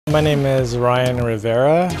My name is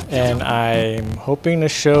RIVERA, and I'm hoping to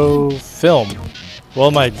show film.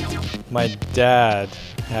 Well, my dad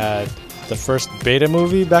had the first beta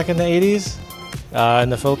movie back in the 80s in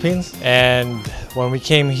the Philippines, and when we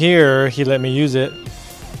came here, he let me use it.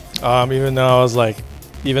 Even though I was like,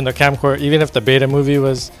 even if the beta movie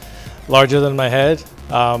was larger than my head,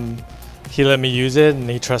 he let me use it and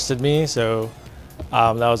he trusted me. So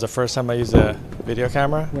that was the first time I used a video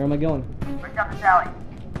camera. Where am I going? Right down this alley.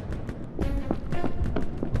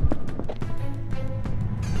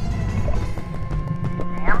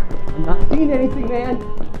 I'm not seeing anything, man.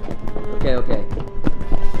 Okay.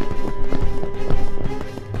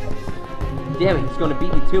 Damn it, he's gonna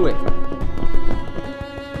beat me to it.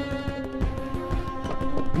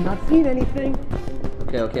 I'm not seeing anything.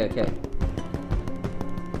 Okay.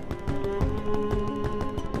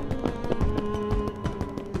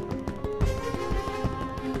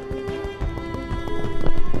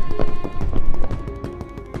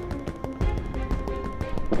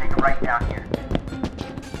 Take a right down here.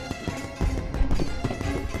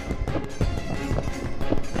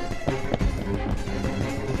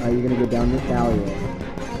 You're gonna go down this alleyway.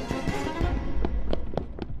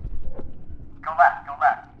 Go left.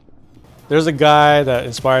 There's a guy that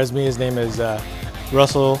inspires me. His name is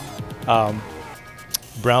Russell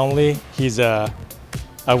Brownlee.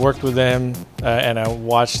 I worked with him and I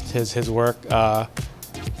watched his work.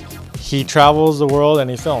 He travels the world and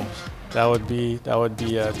he films. That would be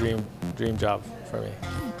a dream job for me.